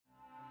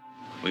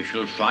We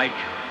shall fight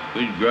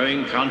with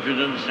growing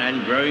confidence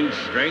and growing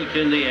strength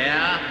in the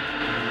air.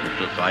 We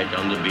shall fight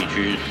on the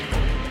beaches.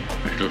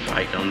 We shall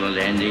fight on the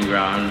landing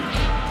grounds.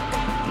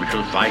 We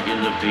shall fight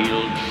in the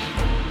fields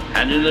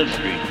and in the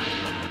streets.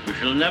 We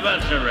shall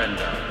never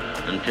surrender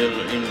until,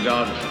 in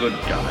God's good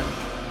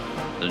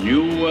time, the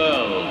new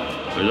world,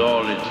 with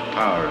all its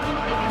power and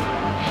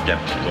might,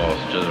 steps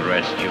forth to the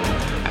rescue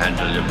and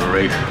the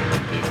liberation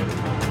of people.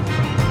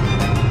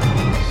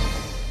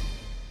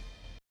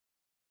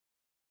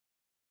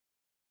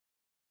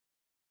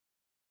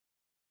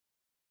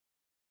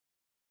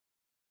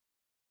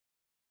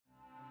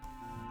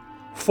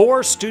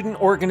 Four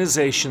student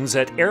organizations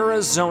at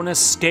Arizona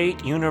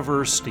State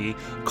University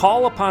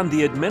call upon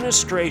the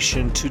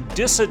administration to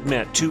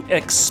disadmit, to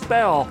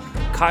expel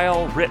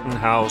Kyle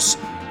Rittenhouse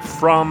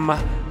from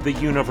the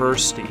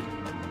university.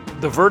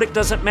 The verdict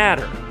doesn't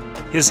matter.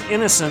 His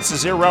innocence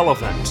is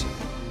irrelevant.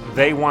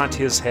 They want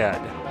his head.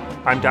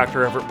 I'm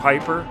Dr. Everett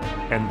Piper,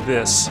 and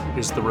this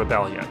is The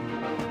Rebellion.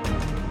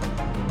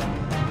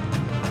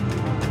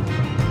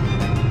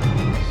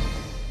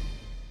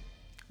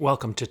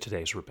 Welcome to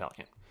today's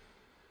Rebellion.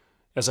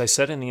 As I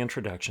said in the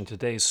introduction,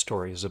 today's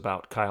story is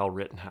about Kyle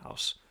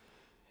Rittenhouse,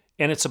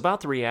 and it's about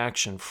the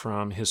reaction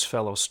from his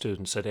fellow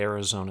students at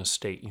Arizona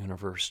State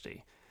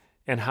University,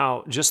 and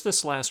how just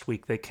this last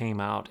week they came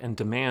out and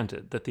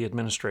demanded that the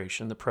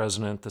administration, the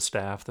president, the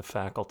staff, the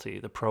faculty,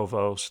 the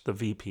provost, the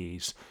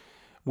VPs,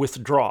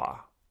 withdraw,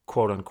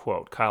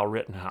 quote-unquote, Kyle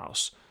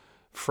Rittenhouse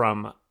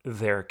from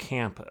their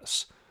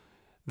campus,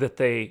 that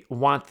they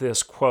want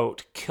this,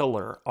 quote,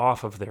 killer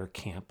off of their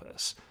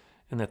campus,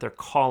 and that they're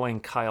calling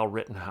Kyle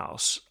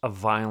Rittenhouse a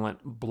violent,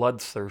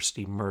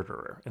 bloodthirsty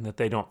murderer, and that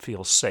they don't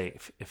feel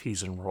safe if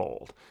he's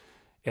enrolled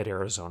at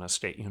Arizona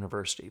State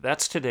University.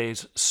 That's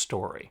today's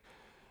story.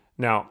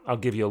 Now, I'll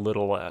give you a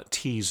little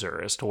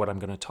teaser as to what I'm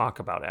going to talk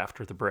about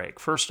after the break.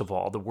 First of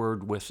all, the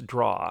word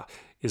withdraw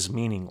is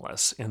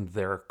meaningless in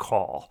their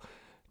call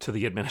to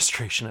the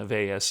administration of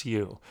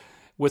ASU.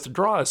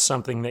 Withdraw is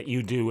something that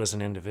you do as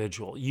an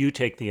individual. You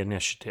take the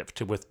initiative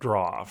to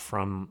withdraw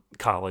from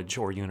college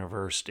or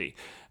university.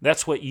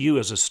 That's what you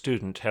as a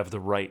student have the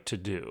right to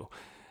do.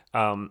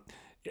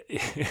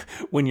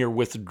 When you're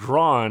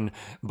withdrawn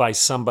by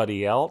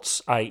somebody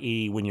else,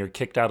 i.e. when you're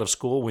kicked out of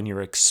school, when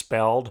you're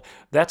expelled,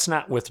 that's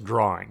not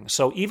withdrawing.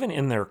 So even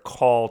in their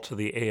call to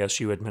the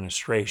ASU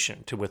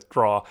administration to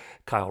withdraw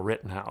Kyle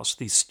Rittenhouse,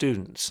 these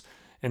students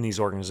and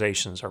these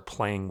organizations are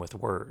playing with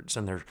words,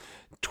 and they're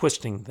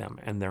twisting them,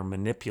 and they're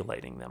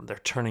manipulating them. They're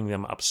turning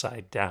them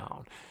upside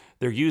down.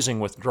 They're using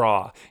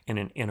withdraw in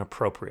an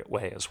inappropriate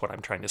way is what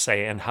I'm trying to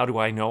say. And how do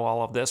I know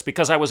all of this?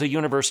 Because I was a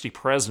university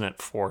president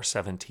for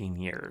 17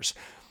 years.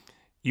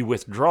 You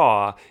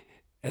withdraw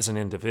as an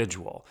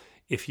individual.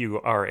 If you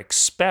are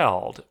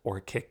expelled or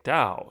kicked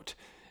out,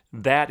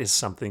 that is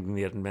something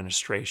the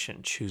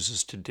administration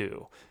chooses to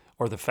do,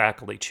 or the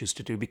faculty choose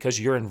to do,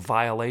 because you're in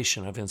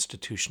violation of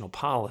institutional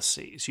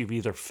policies. You've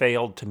either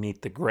failed to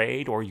meet the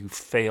grade or you've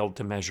failed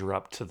to measure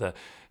up to the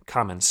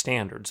common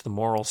standards, the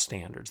moral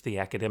standards, the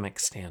academic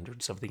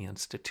standards of the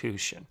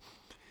institution.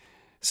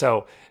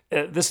 So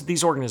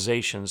these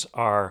organizations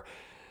are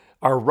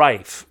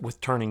rife with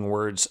turning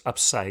words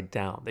upside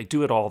down. They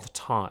do it all the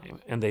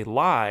time, and they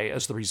lie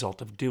as the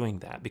result of doing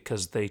that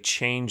because they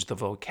change the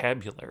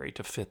vocabulary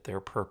to fit their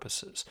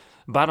purposes.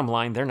 Bottom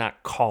line, they're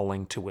not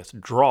calling to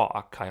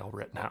withdraw Kyle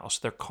Rittenhouse.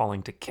 They're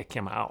calling to kick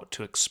him out,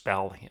 to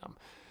expel him,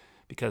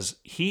 because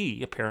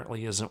he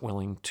apparently isn't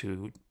willing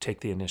to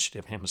take the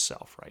initiative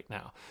himself right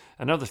now.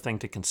 Another thing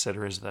to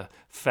consider is the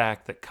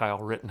fact that Kyle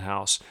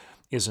Rittenhouse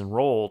is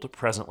enrolled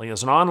presently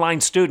as an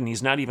online student.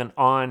 He's not even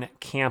on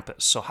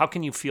campus. So how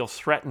can you feel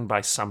threatened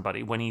by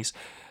somebody when he's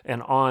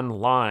an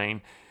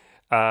online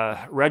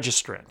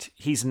registrant?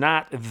 He's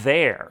not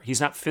there.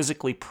 He's not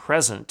physically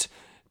present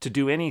to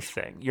do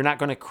anything. You're not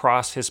going to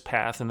cross his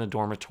path in the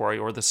dormitory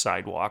or the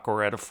sidewalk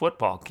or at a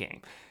football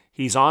game.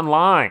 He's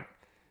online,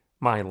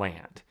 my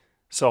land.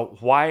 So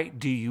why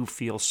do you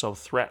feel so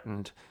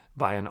threatened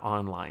by an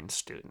online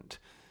student?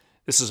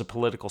 This is a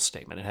political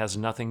statement. It has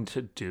nothing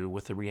to do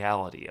with the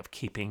reality of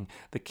keeping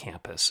the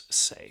campus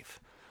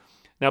safe.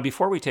 Now,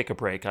 before we take a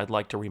break, I'd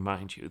like to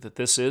remind you that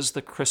this is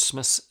the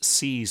Christmas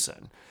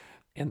season,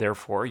 and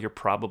therefore you're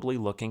probably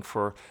looking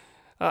for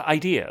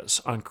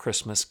ideas on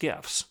Christmas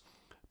gifts.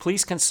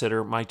 Please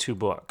consider my two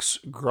books,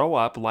 Grow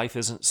Up, Life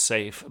Isn't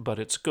Safe, But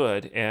It's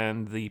Good,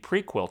 and the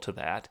prequel to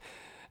that,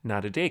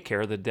 Not a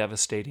Daycare, The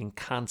Devastating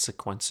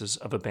Consequences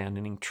of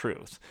Abandoning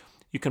Truth.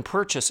 You can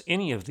purchase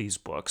any of these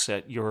books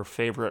at your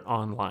favorite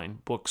online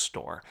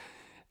bookstore.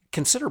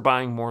 Consider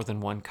buying more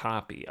than one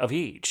copy of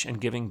each and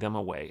giving them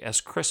away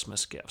as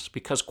Christmas gifts,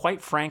 because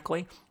quite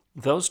frankly,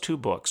 those two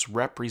books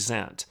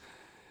represent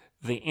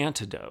the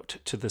antidote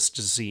to this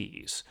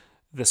disease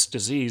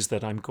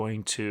that I'm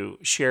going to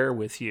share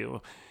with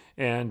you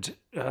and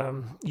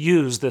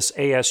use this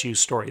ASU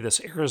story,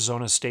 this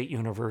Arizona State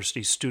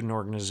University Student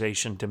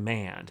Organization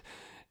demand,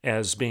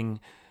 as being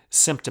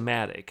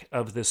symptomatic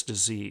of this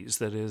disease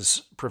that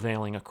is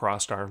prevailing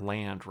across our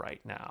land right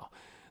now.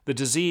 The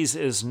disease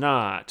is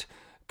not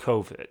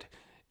COVID.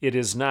 It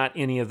is not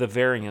any of the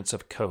variants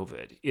of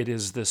COVID. It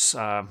is this,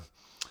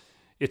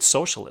 it's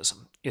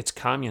socialism, it's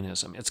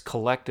communism, it's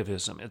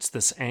collectivism, it's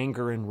this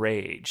anger and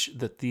rage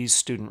that these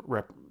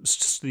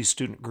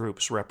student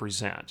groups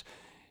represent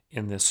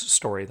in this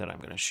story that I'm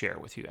going to share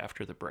with you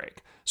after the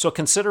break. So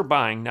consider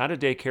buying Not a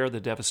Daycare, The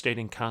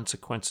Devastating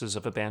Consequences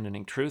of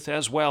Abandoning Truth,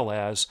 as well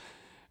as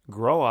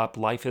Grow Up,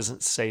 Life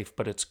Isn't Safe,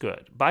 But It's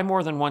Good. Buy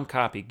more than one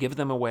copy. Give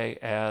them away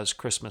as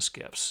Christmas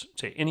gifts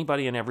to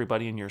anybody and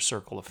everybody in your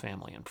circle of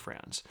family and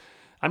friends.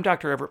 I'm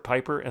Dr. Everett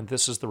Piper, and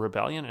this is The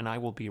Rebellion, and I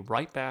will be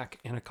right back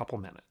in a couple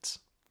minutes.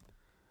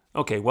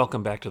 Okay,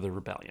 welcome back to The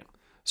Rebellion.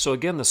 So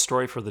again, the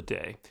story for the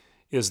day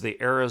is the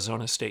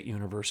Arizona State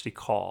University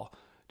call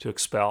to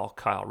expel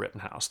Kyle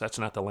Rittenhouse. That's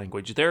not the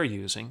language they're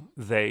using.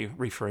 They,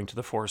 referring to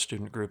the 4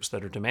 student groups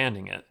that are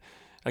demanding it.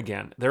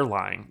 Again, they're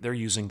lying. They're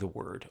using the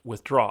word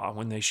withdraw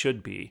when they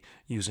should be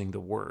using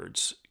the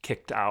words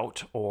kicked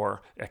out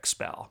or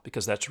expel,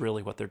 because that's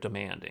really what they're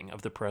demanding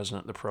of the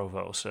president, the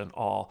provost, and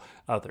all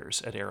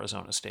others at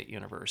Arizona State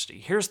University.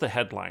 Here's the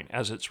headline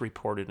as it's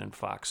reported in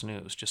Fox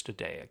News just a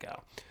day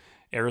ago.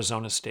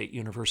 Arizona State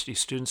University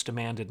students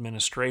demand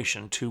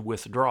administration to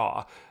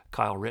withdraw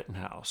Kyle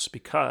Rittenhouse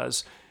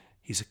because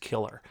he's a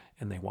killer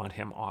and they want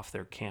him off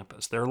their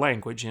campus. Their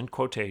language, in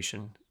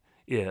quotation,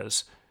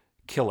 is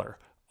killer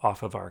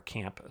off of our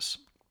campus.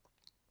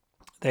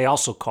 They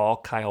also call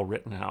Kyle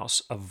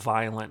Rittenhouse a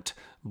violent,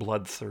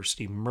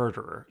 bloodthirsty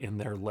murderer in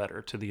their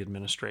letter to the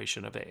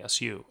administration of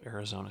ASU,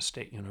 Arizona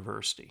State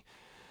University.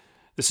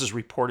 This is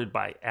reported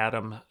by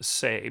Adam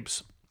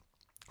Sabes,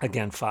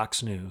 again,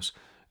 Fox News,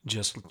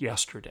 just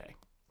yesterday.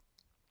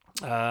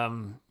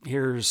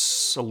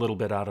 Here's a little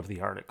bit out of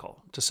the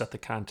article to set the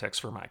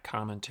context for my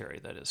commentary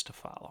that is to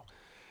follow.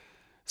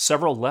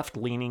 Several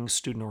left-leaning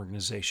student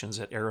organizations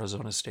at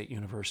Arizona State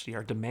University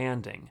are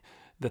demanding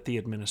that the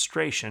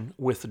administration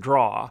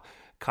withdraw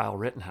Kyle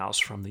Rittenhouse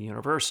from the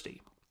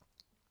university.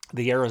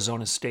 The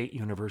Arizona State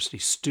University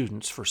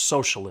Students for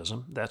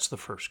Socialism, that's the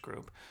first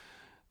group.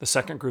 The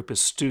second group is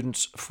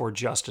Students for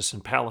Justice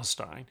in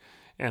Palestine.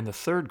 And the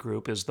third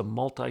group is the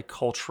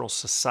Multicultural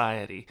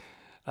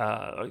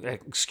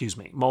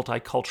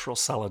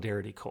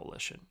Solidarity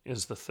Coalition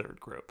is the third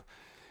group.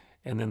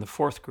 And then the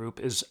fourth group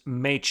is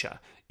MECHA,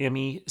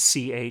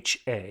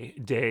 M-E-C-H-A,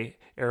 de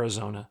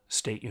Arizona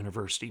State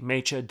University,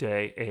 MECHA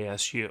de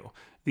ASU.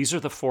 These are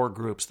the 4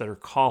 groups that are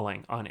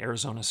calling on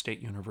Arizona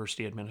State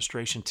University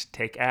administration to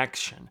take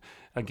action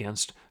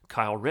against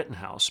Kyle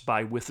Rittenhouse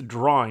by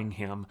withdrawing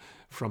him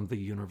from the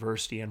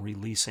university and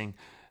releasing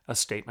a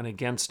statement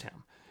against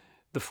him.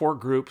 The 4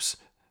 groups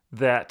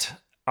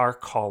that are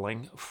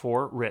calling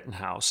for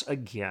Rittenhouse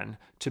again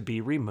to be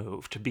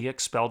removed, to be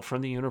expelled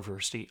from the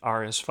university,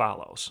 are as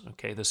follows.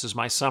 Okay, this is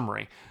my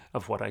summary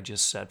of what I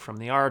just said from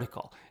the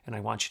article, and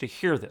I want you to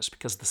hear this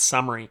because the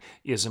summary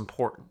is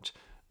important.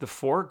 The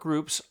 4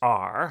 groups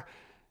are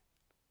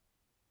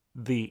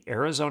the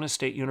Arizona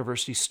State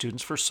University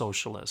Students for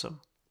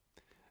Socialism,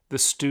 the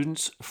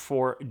Students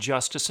for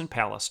Justice in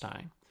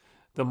Palestine,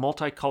 the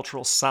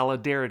Multicultural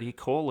Solidarity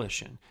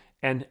Coalition,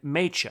 and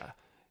MECHA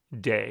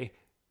de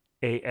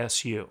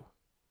ASU.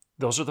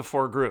 Those are the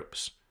 4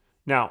 groups.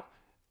 Now,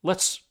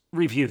 let's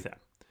review them.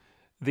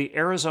 The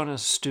Arizona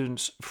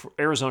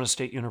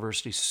State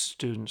University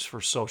Students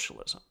for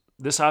Socialism.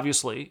 This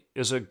obviously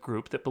is a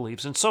group that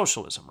believes in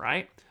socialism,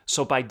 right?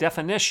 So by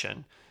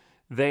definition,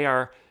 they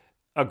are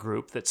a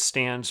group that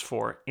stands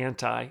for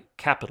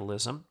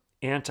anti-capitalism,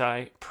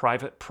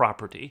 anti-private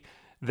property.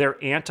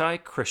 They're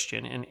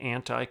anti-Christian and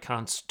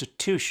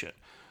anti-Constitution.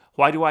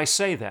 Why do I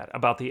say that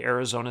about the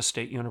Arizona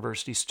State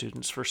University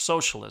Students for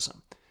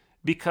Socialism?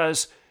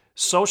 Because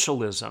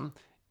socialism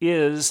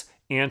is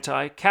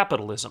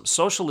anti-capitalism.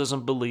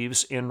 Socialism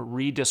believes in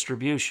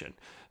redistribution.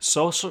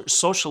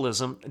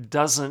 Socialism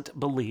doesn't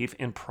believe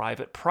in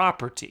private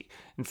property.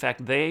 In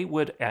fact, they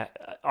would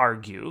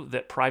argue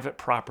that private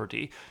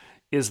property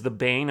is the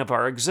bane of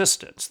our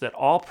existence, that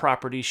all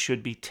property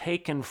should be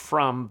taken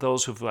from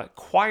those who've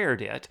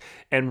acquired it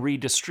and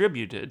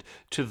redistributed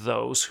to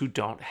those who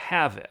don't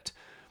have it.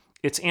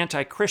 It's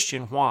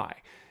anti-Christian.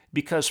 Why?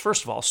 Because,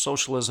 first of all,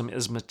 socialism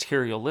is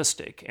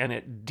materialistic and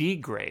it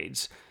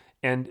degrades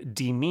and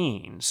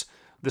demeans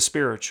the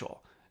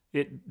spiritual.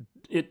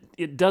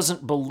 It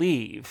doesn't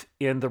believe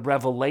in the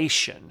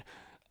revelation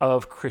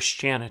of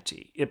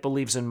Christianity. It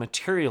believes in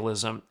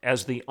materialism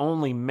as the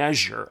only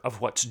measure of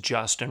what's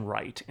just and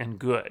right and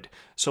good.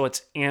 So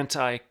it's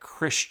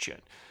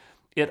anti-Christian.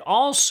 It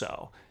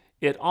also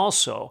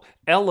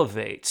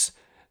elevates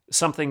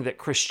something that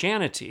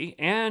Christianity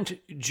and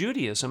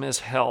Judaism has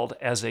held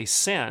as a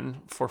sin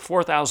for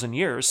 4,000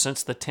 years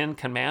since the 10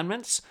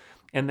 Commandments,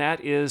 and that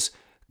is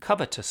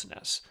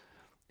covetousness.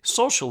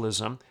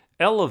 Socialism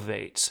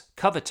elevates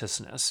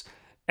covetousness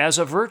as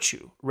a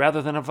virtue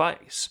rather than a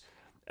vice.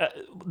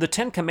 The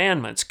 10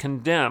 Commandments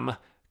condemn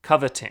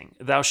coveting.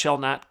 Thou shalt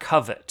not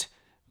covet.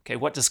 Okay,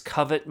 what does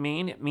covet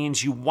mean? It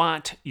means you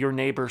want your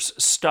neighbor's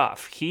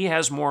stuff. He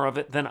has more of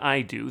it than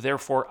I do,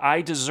 therefore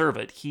I deserve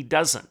it. He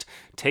doesn't.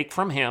 Take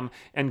from him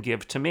and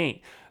give to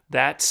me.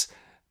 That's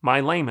my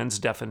layman's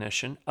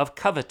definition of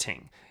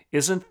coveting.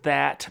 Isn't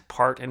that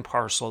part and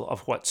parcel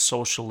of what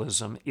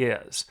socialism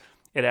is?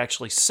 It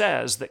actually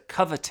says that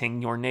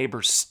coveting your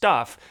neighbor's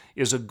stuff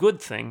is a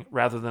good thing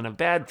rather than a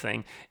bad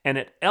thing, and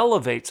it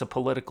elevates a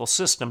political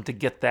system to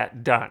get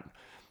that done.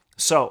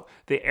 So,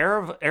 the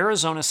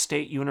Arizona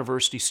State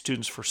University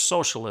Students for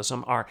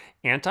Socialism are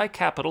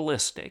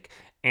anti-capitalistic,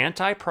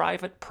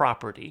 anti-private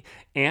property,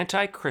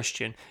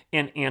 anti-Christian,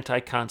 and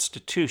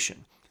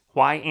anti-Constitution.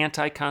 Why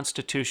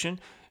anti-Constitution?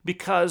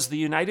 Because the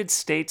United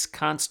States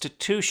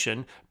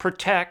Constitution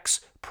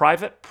protects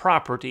private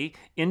property,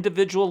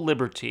 individual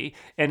liberty,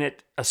 and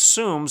it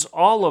assumes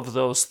all of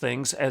those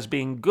things as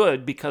being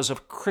good because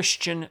of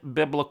Christian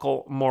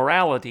biblical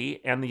morality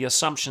and the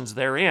assumptions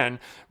therein,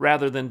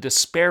 rather than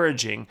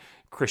disparaging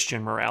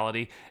Christian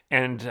morality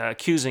and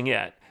accusing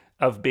it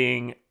of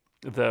being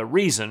the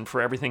reason for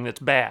everything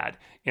that's bad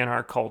in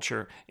our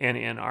culture and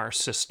in our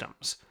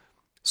systems.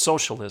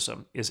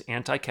 Socialism is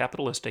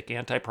anti-capitalistic,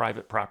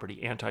 anti-private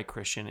property,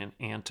 anti-Christian, and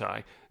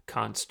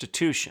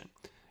anti-Constitution.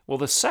 Well,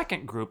 the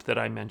second group that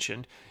I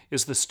mentioned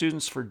is the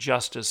Students for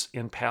Justice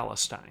in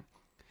Palestine.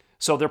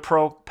 So they're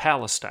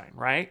pro-Palestine,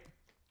 right?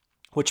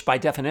 Which by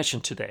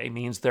definition today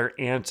means they're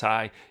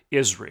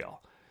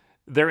anti-Israel.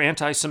 They're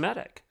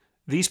anti-Semitic.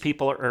 These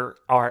people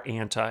are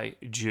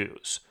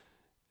anti-Jews.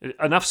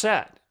 Enough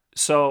said.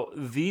 So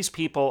these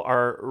people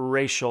are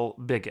racial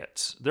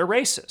bigots. They're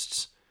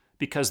racists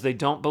because they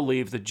don't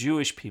believe the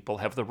Jewish people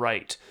have the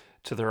right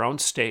to their own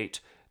state,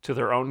 to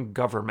their own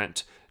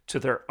government, to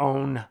their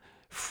own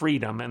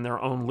freedom and their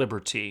own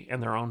liberty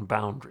and their own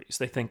boundaries.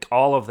 They think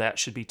all of that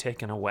should be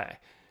taken away.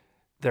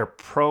 They're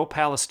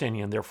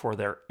pro-Palestinian, therefore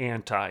they're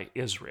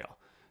anti-Israel.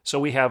 So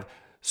we have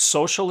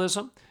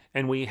socialism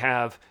and we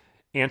have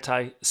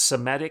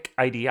anti-Semitic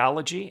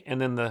ideology. And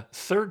then the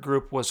third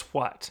group was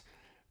what?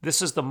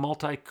 This is the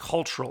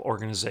Multicultural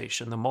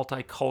Organization, the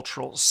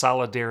Multicultural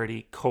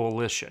Solidarity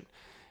Coalition.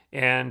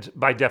 And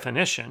by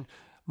definition,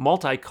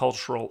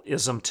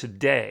 multiculturalism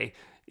today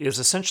is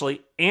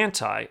essentially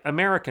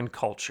anti-American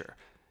culture.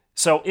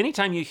 So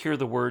anytime you hear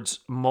the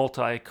words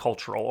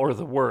multicultural or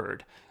the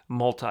word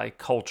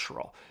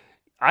multicultural,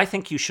 I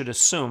think you should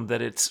assume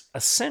that it's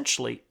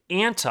essentially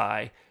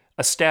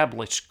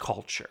anti-established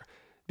culture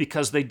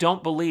because they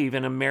don't believe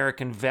in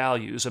American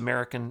values,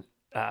 American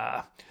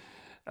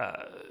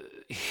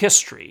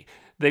history.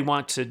 They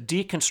want to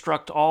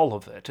deconstruct all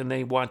of it, and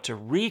they want to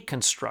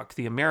reconstruct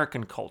the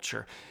American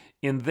culture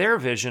in their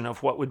vision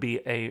of what would be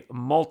a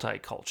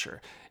multiculture.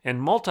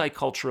 And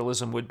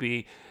multiculturalism would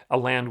be a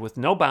land with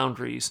no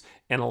boundaries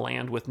and a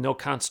land with no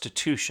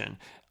constitution,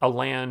 a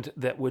land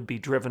that would be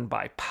driven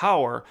by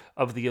power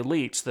of the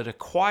elites that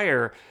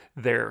acquire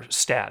their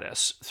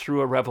status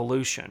through a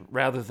revolution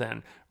rather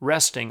than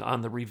resting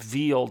on the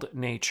revealed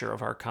nature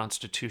of our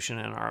Constitution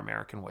and our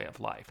American way of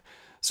life.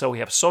 So we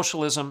have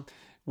socialism,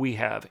 we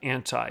have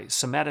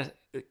anti-Semitic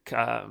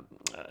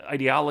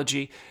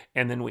ideology,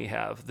 and then we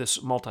have this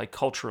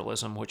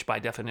multiculturalism, which by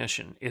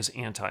definition is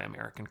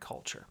anti-American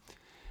culture.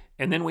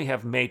 And then we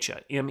have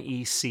MECHA,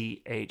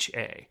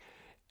 M-E-C-H-A.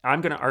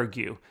 I'm going to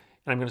argue,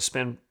 and I'm going to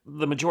spend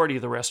the majority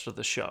of the rest of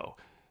the show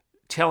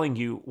telling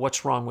you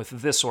what's wrong with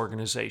this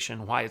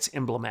organization, why it's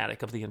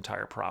emblematic of the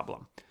entire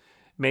problem.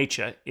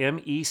 MECHA,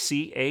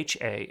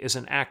 M-E-C-H-A, is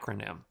an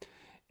acronym.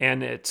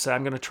 And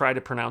I'm going to try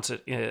to pronounce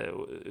it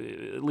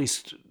at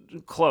least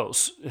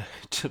close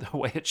to the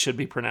way it should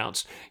be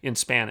pronounced in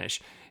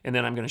Spanish. And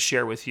then I'm going to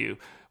share with you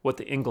what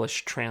the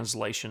English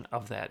translation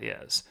of that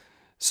is.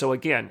 So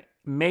again,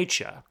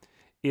 MECHA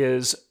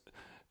is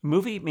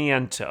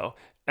Movimiento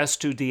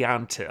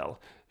Estudiantil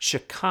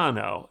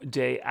Chicano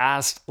de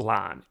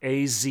Aztlan,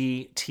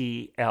 A-Z-T-L-A-N.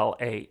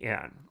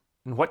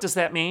 And what does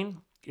that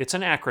mean? It's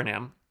an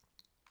acronym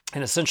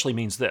and essentially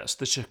means this: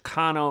 the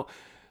Chicano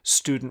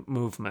Student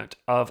Movement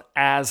of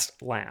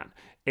Aztlan,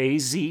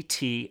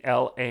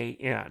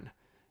 A-Z-T-L-A-N.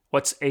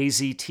 What's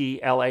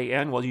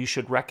A-Z-T-L-A-N? Well, you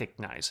should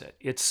recognize it.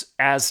 It's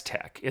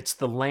Aztec. It's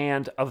the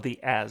land of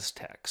the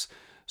Aztecs.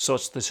 So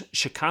it's the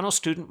Chicano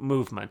Student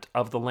Movement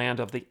of the land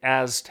of the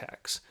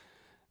Aztecs.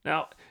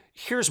 Now,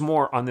 here's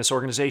more on this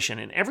organization,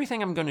 and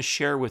everything I'm going to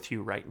share with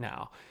you right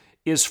now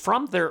is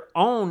from their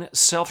own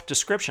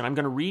self-description. I'm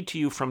going to read to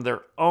you from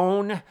their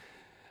own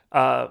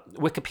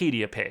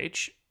Wikipedia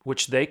page,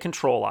 which they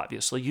control,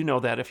 obviously. You know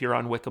that if you're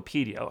on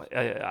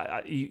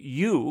Wikipedia.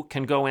 You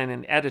can go in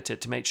and edit it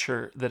to make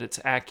sure that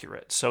it's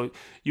accurate. So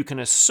you can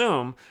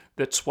assume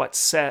that's what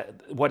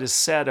is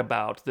said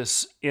about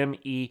this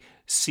MECHA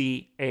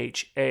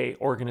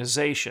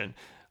organization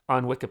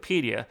on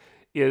Wikipedia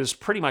is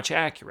pretty much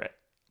accurate.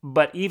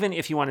 But even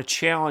if you want to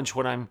challenge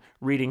what I'm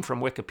reading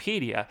from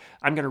Wikipedia,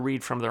 I'm going to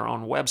read from their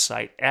own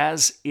website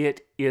as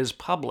it is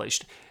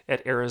published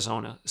at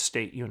Arizona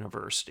State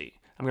University.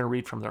 I'm going to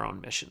read from their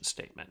own mission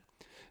statement.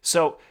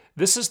 So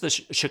this is the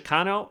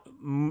Chicano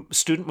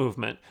Student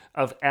Movement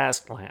of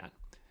Aztlan.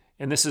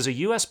 And this is a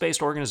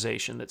U.S.-based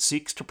organization that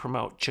seeks to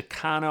promote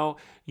Chicano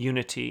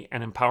unity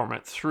and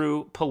empowerment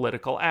through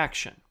political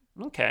action.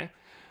 Okay.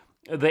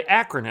 The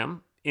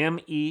acronym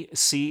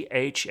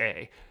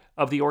MECHA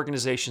of the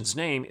organization's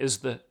name is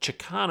the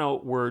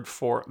Chicano word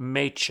for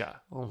mecha.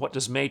 Well, what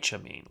does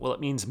mecha mean? Well,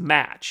 it means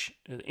match.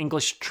 The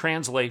English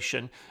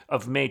translation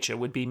of mecha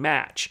would be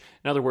match.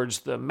 In other words,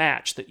 the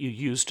match that you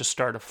use to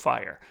start a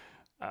fire.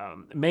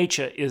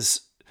 Mecha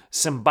is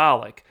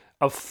symbolic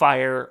of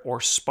fire or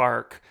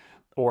spark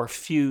or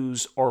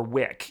fuse or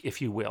wick,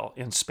 if you will,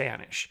 in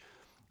Spanish.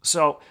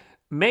 So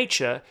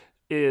mecha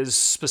is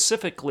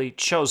specifically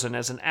chosen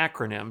as an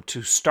acronym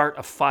to start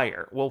a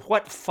fire. Well,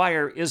 what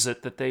fire is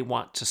it that they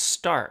want to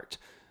start?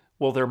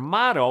 Well, their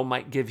motto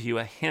might give you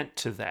a hint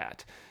to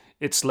that.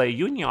 It's La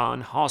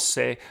Unión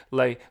hace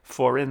la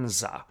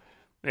Fuerza.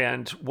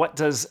 And what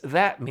does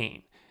that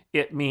mean?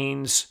 It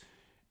means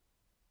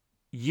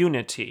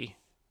unity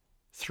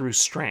through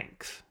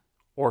strength,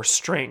 or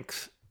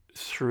strength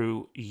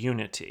through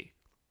unity.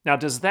 Now,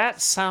 does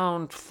that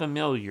sound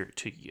familiar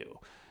to you?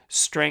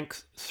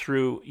 Strength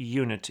through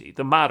unity,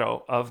 the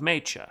motto of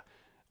mecha.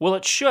 Well,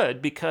 it should,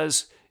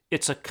 because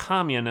it's a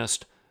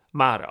communist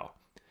motto.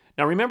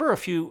 Now, remember a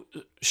few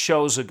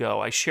shows ago,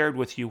 I shared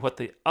with you what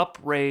the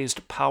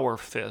upraised power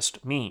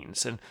fist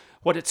means and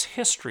what its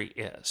history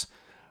is.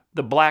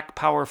 The black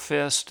power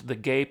fist, the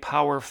gay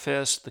power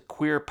fist, the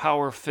queer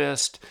power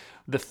fist,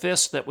 the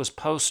fist that was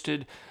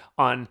posted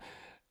on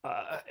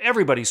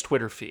everybody's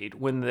Twitter feed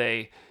when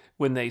they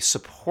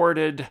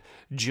supported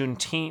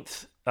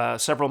Juneteenth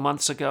several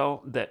months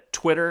ago, that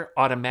Twitter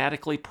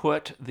automatically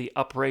put the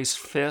upraised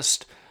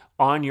fist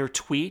on your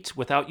tweet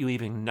without you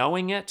even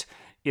knowing it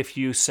if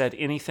you said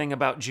anything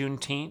about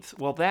Juneteenth.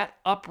 Well, that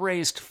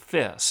upraised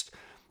fist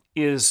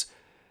is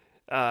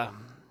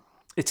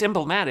it's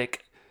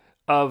emblematic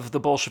of the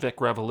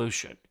Bolshevik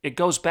Revolution. It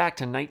goes back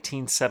to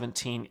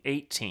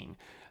 1917-18.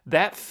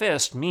 That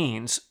fist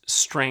means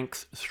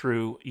strength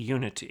through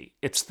unity.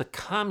 It's the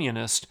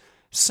communist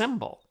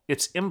symbol.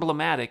 It's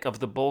emblematic of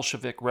the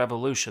Bolshevik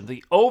Revolution,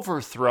 the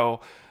overthrow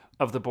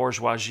of the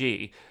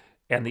bourgeoisie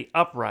and the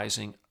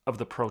uprising of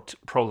the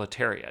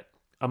proletariat.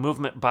 A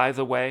movement, by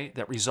the way,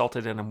 that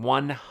resulted in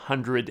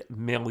 100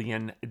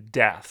 million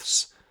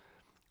deaths.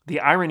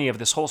 The irony of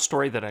this whole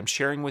story that I'm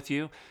sharing with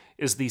you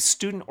is these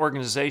student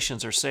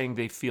organizations are saying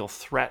they feel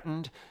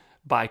threatened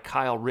by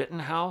Kyle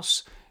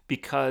Rittenhouse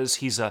because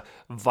he's a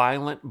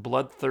violent,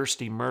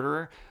 bloodthirsty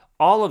murderer.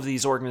 All of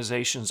these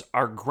organizations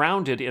are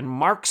grounded in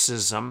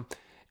Marxism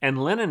and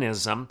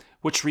Leninism,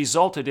 which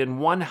resulted in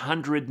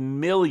 100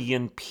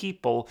 million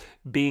people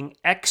being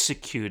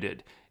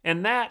executed.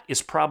 And that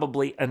is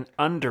probably an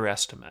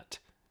underestimate.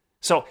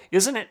 So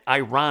isn't it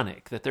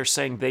ironic that they're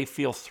saying they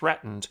feel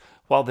threatened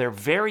while their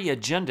very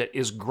agenda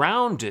is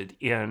grounded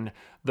in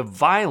the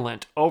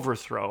violent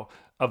overthrow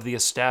of the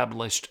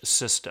established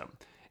system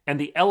and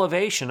the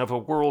elevation of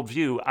a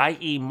worldview,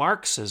 i.e.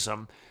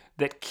 Marxism,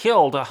 that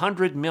killed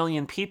 100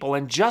 million people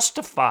and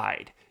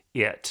justified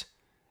it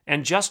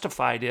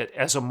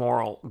as a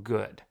moral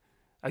good?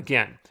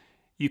 Again,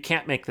 you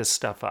can't make this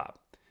stuff up.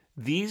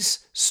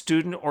 These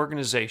student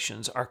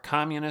organizations are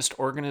communist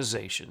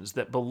organizations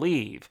that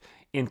believe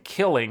in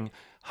killing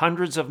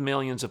hundreds of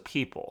millions of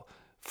people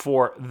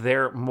for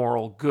their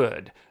moral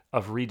good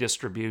of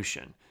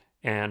redistribution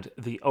and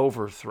the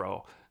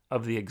overthrow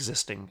of the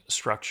existing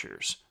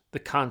structures, the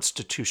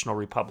constitutional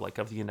republic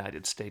of the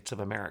United States of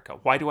America.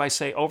 Why do I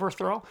say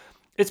overthrow?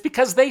 It's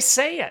because they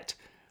say it.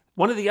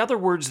 One of the other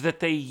words that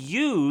they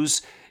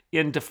use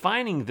in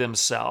defining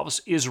themselves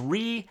is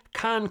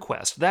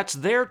reconquest. That's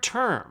their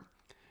term.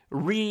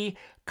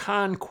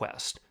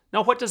 Reconquest.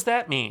 Now, what does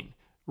that mean?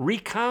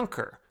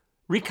 Reconquer.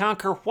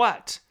 Reconquer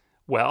what?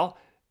 Well,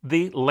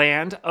 the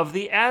land of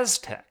the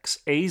Aztecs.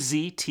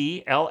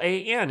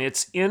 Aztlan.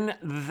 It's in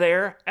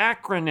their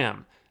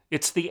acronym.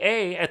 It's the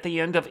A at the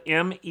end of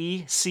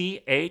MECHA.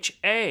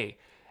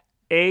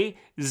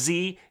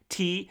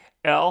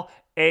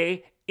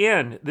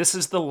 Aztlan. This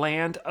is the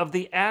land of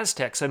the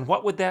Aztecs. And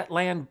what would that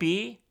land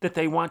be that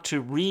they want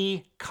to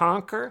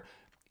reconquer?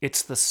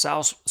 It's the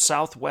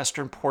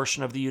southwestern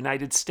portion of the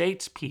United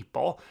States,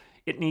 people.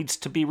 It needs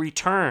to be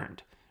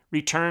returned.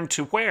 Returned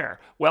to where?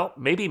 Well,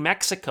 maybe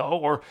Mexico,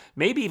 or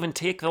maybe even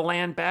take the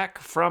land back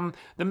from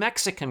the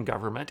Mexican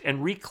government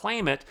and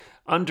reclaim it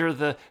under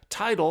the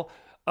title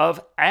of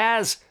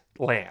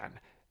Aztlan.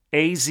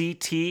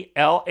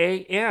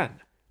 Aztlan.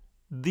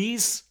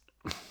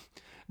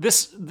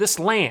 This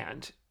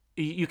land,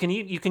 you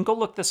can go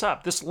look this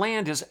up. This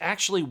land is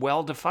actually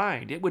well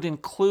defined. It would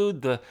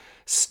include the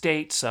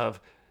states of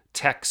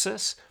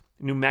Texas,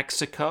 New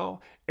Mexico,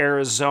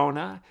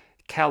 Arizona,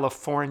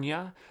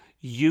 California,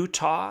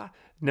 Utah,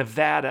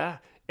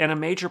 Nevada, and a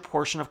major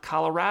portion of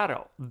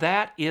Colorado.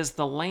 That is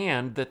the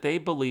land that they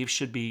believe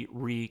should be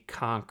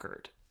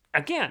reconquered.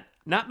 Again,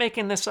 not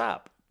making this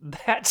up.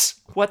 That's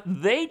what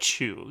they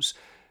choose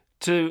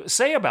to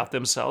say about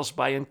themselves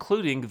by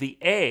including the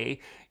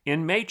A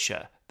in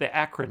MECHA, the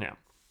acronym.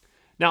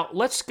 Now,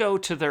 let's go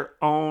to their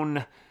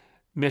own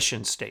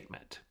mission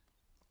statement.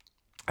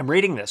 I'm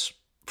reading this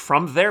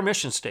from their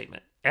mission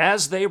statement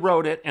as they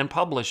wrote it and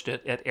published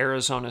it at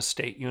Arizona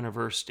State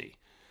University.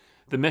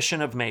 The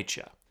mission of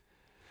MECHA: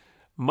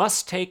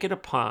 must take it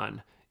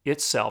upon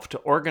itself to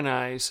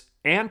organize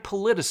and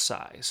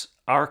politicize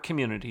our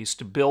communities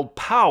to build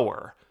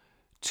power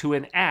to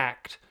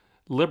enact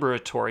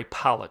liberatory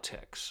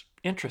politics.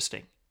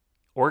 Interesting.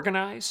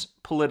 Organize,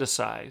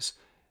 politicize,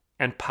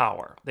 and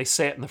power. They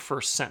say it in the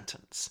first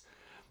sentence.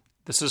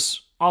 This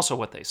is also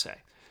what they say.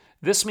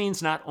 This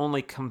means not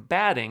only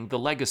combating the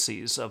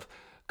legacies of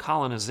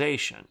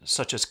colonization,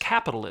 such as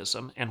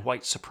capitalism and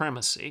white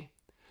supremacy,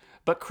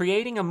 but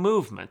creating a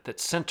movement that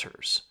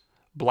centers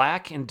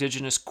Black,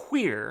 Indigenous,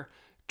 queer,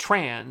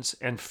 trans,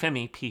 and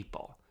femi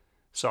people.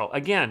 So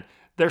again,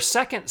 their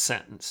second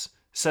sentence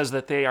says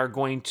that they are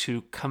going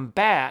to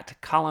combat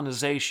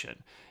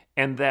colonization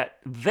and that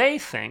they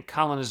think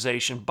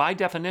colonization, by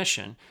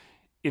definition,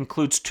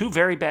 includes two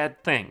very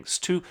bad things,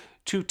 two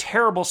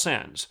terrible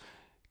sins: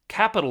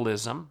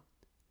 capitalism,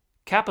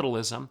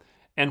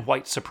 and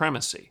white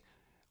supremacy.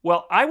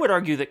 Well, I would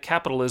argue that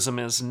capitalism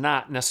is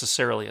not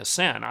necessarily a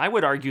sin. I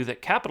would argue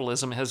that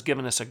capitalism has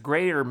given us a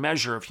greater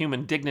measure of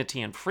human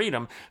dignity and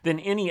freedom than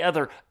any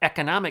other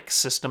economic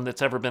system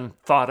that's ever been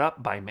thought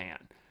up by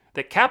man.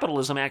 That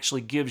capitalism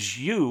actually gives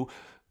you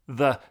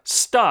the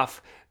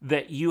stuff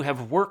that you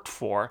have worked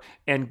for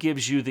and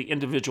gives you the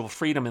individual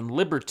freedom and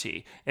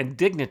liberty and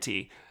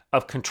dignity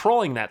of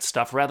controlling that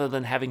stuff rather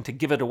than having to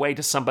give it away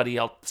to somebody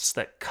else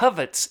that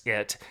covets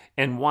it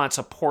and wants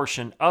a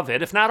portion of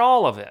it, if not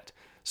all of it.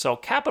 So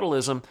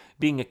capitalism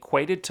being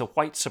equated to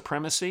white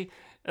supremacy,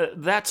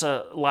 that's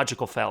a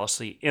logical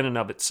fallacy in and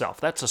of itself.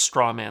 That's a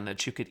straw man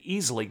that you could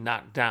easily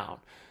knock down.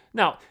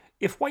 Now,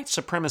 if white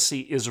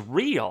supremacy is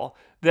real,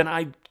 then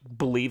I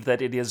believe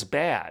that it is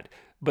bad.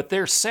 But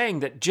they're saying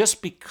that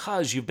just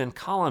because you've been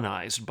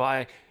colonized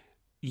by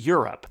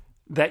Europe,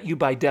 that you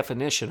by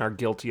definition are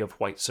guilty of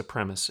white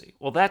supremacy.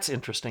 Well, that's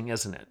interesting,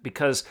 isn't it?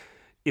 Because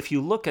if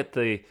you look at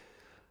the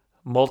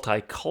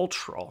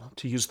multicultural,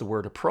 to use the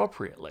word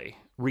appropriately,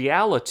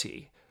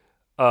 reality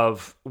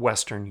of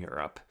Western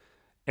Europe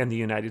and the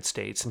United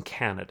States and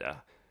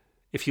Canada,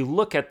 if you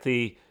look at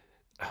the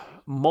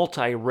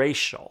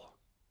multiracial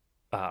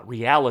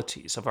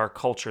realities of our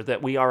culture,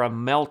 that we are a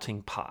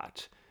melting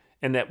pot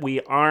and that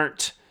we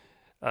aren't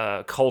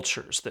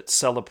cultures that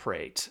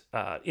celebrate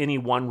any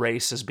one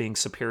race as being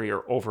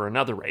superior over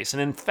another race.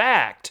 And in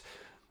fact,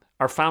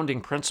 our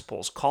founding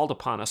principles called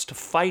upon us to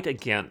fight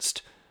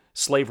against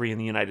slavery in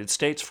the United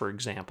States, for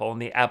example,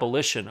 and the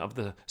abolition of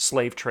the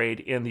slave trade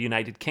in the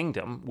United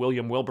Kingdom,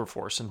 William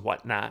Wilberforce and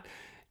whatnot.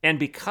 And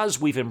because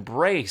we've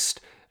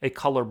embraced a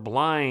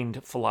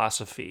colorblind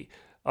philosophy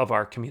of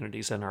our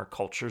communities and our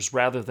cultures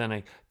rather than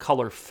a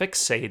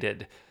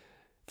color-fixated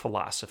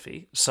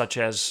philosophy, such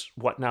as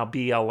what now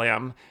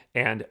BLM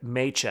and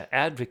Mecha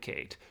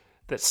advocate,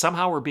 that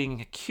somehow we're being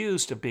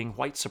accused of being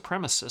white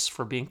supremacists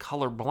for being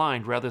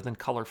colorblind rather than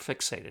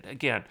color-fixated.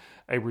 Again,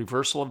 a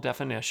reversal of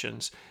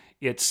definitions.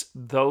 It's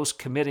those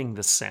committing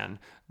the sin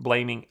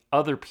blaming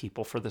other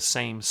people for the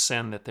same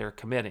sin that they're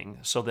committing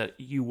so that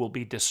you will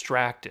be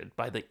distracted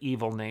by the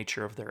evil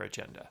nature of their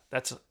agenda.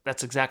 That's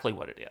exactly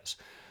what it is.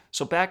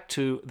 So back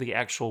to the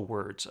actual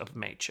words of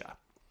Mecha.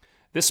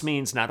 This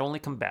means not only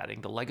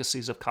combating the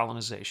legacies of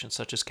colonization,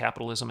 such as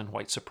capitalism and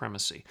white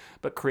supremacy,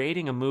 but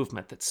creating a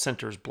movement that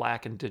centers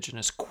Black,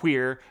 Indigenous,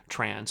 queer,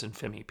 trans, and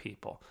femi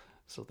people.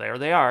 So there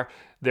they are.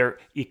 They're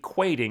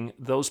equating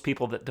those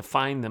people that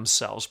define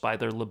themselves by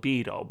their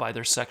libido, by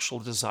their sexual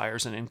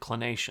desires and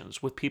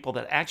inclinations, with people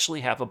that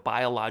actually have a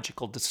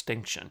biological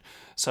distinction,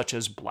 such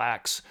as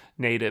Blacks,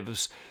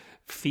 Natives,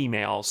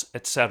 females,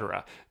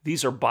 etc.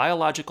 These are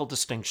biological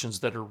distinctions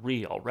that are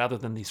real, rather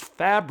than these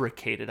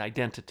fabricated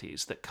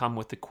identities that come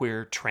with the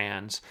queer,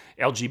 trans,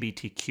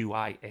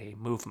 LGBTQIA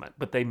movement.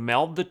 But they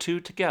meld the two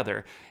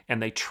together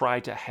and they try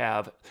to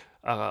have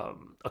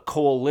a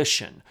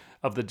coalition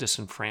of the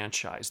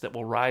disenfranchised that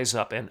will rise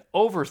up and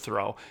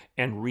overthrow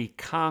and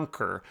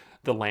reconquer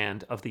the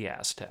land of the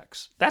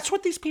Aztecs. That's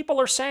what these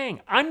people are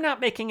saying. I'm not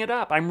making it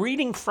up. I'm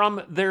reading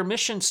from their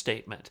mission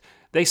statement.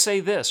 They say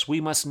this: we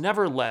must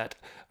never let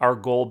our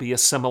goal be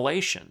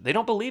assimilation. They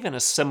don't believe in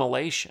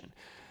assimilation.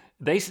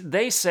 They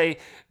say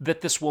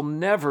that this will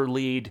never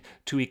lead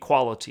to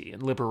equality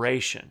and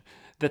liberation,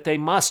 that they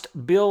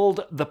must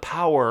build the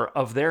power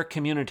of their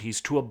communities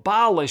to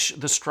abolish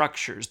the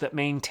structures that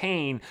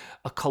maintain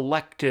a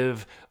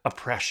collective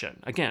oppression.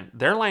 Again,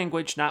 their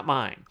language, not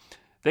mine.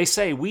 They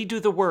say we do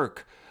the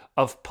work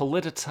of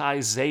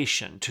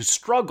politicization to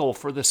struggle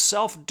for the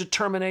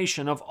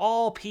self-determination of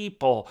all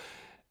people,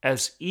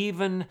 as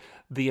even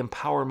the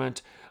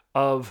empowerment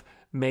of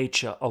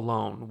Mecha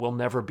alone will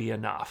never be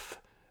enough.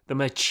 The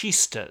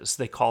machistas,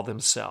 they call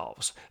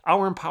themselves.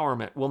 Our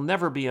empowerment will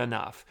never be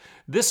enough.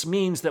 This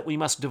means that we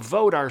must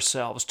devote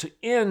ourselves to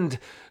end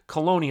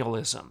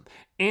colonialism,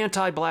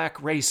 anti-Black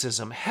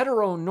racism,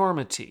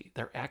 heteronormity.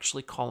 They're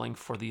actually calling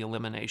for the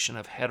elimination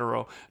of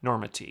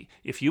heteronormity.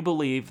 If you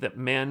believe that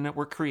men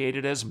were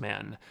created as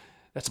men,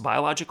 That's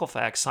biological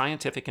fact,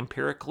 scientific,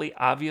 empirically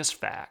obvious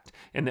fact,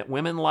 and that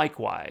women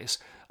likewise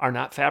are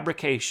not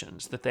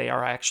fabrications, that they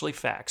are actually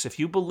facts. If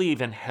you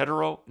believe in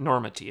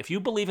heteronormity, if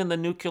you believe in the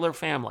nuclear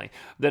family,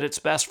 that it's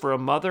best for a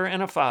mother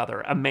and a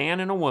father, a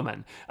man and a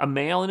woman, a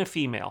male and a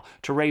female,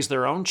 to raise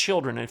their own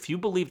children, and if you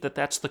believe that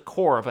that's the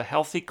core of a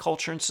healthy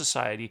culture and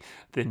society,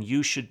 then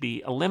you should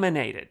be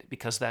eliminated,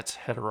 because that's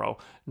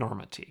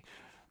heteronormity.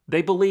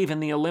 They believe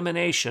in the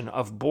elimination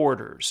of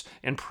borders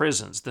and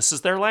prisons. This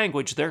is their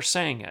language, they're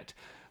saying it.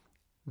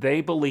 They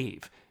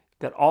believe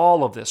that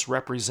all of this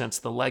represents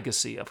the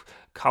legacy of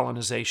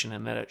colonization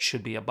and that it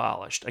should be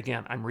abolished.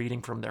 Again, I'm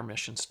reading from their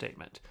mission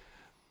statement.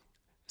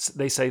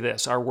 They say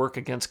this: our work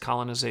against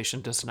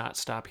colonization does not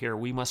stop here.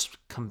 We must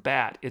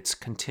combat its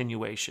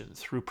continuation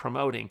through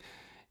promoting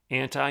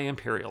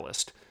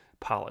anti-imperialist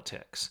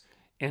politics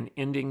and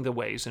ending the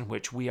ways in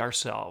which we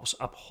ourselves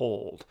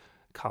uphold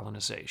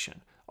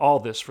colonization. All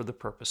this for the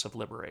purpose of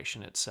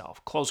liberation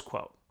itself. Close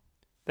quote.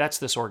 That's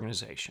this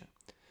organization.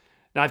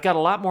 Now, I've got a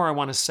lot more I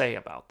want to say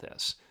about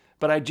this,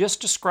 but I just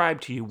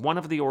described to you one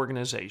of the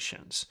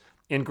organizations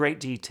in great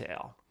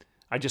detail.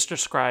 I just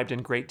described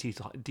in great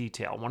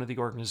detail one of the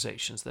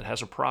organizations that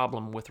has a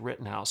problem with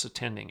Rittenhouse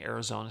attending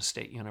Arizona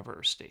State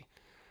University.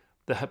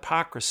 The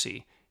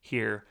hypocrisy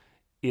here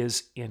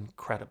is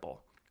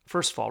incredible.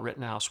 First of all,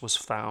 Rittenhouse was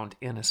found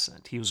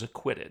innocent. He was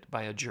acquitted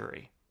by a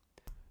jury.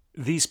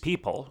 These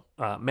people,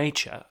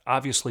 Mecha,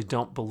 obviously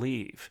don't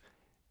believe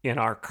in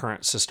our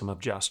current system of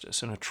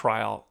justice, in a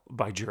trial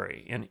by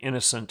jury, in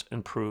innocent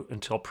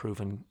until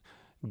proven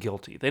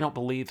guilty. They don't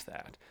believe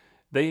that.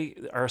 They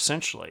are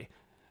essentially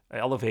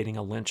elevating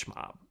a lynch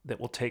mob that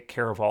will take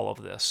care of all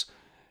of this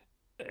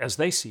as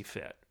they see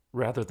fit,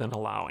 rather than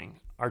allowing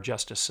our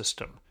justice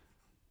system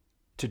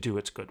to do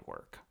its good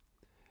work.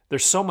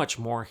 There's so much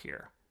more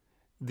here.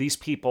 These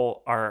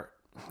people are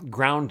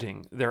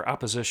grounding their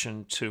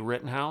opposition to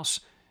Rittenhouse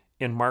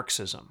in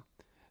Marxism.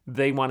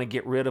 They want to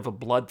get rid of a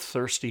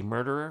bloodthirsty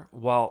murderer,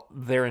 while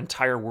their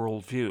entire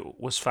worldview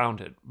was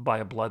founded by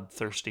a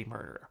bloodthirsty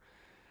murderer.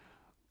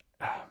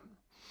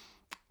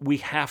 We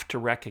have to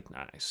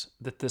recognize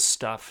that this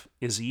stuff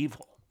is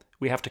evil.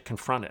 We have to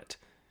confront it.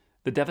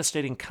 The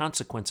devastating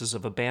consequences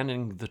of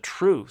abandoning the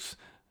truth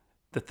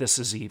that this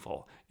is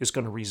evil is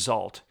going to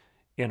result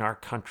in our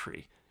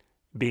country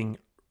being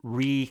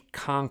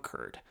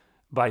reconquered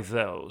by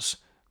those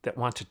that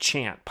want to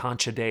chant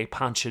Pancha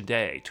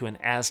Day to an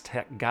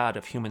Aztec god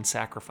of human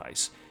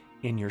sacrifice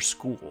in your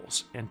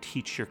schools and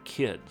teach your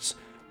kids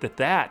that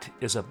that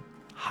is a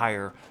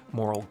higher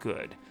moral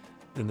good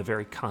than the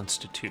very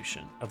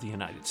Constitution of the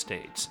United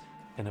States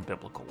in a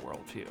biblical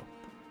worldview.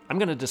 I'm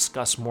going to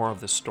discuss more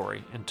of this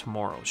story in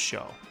tomorrow's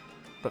show.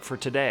 But for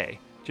today,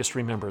 just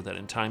remember that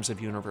in times of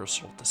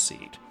universal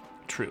deceit,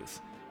 truth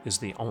is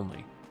the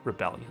only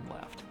rebellion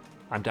left.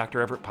 I'm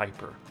Dr. Everett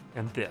Piper,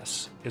 and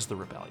this is The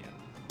Rebellion.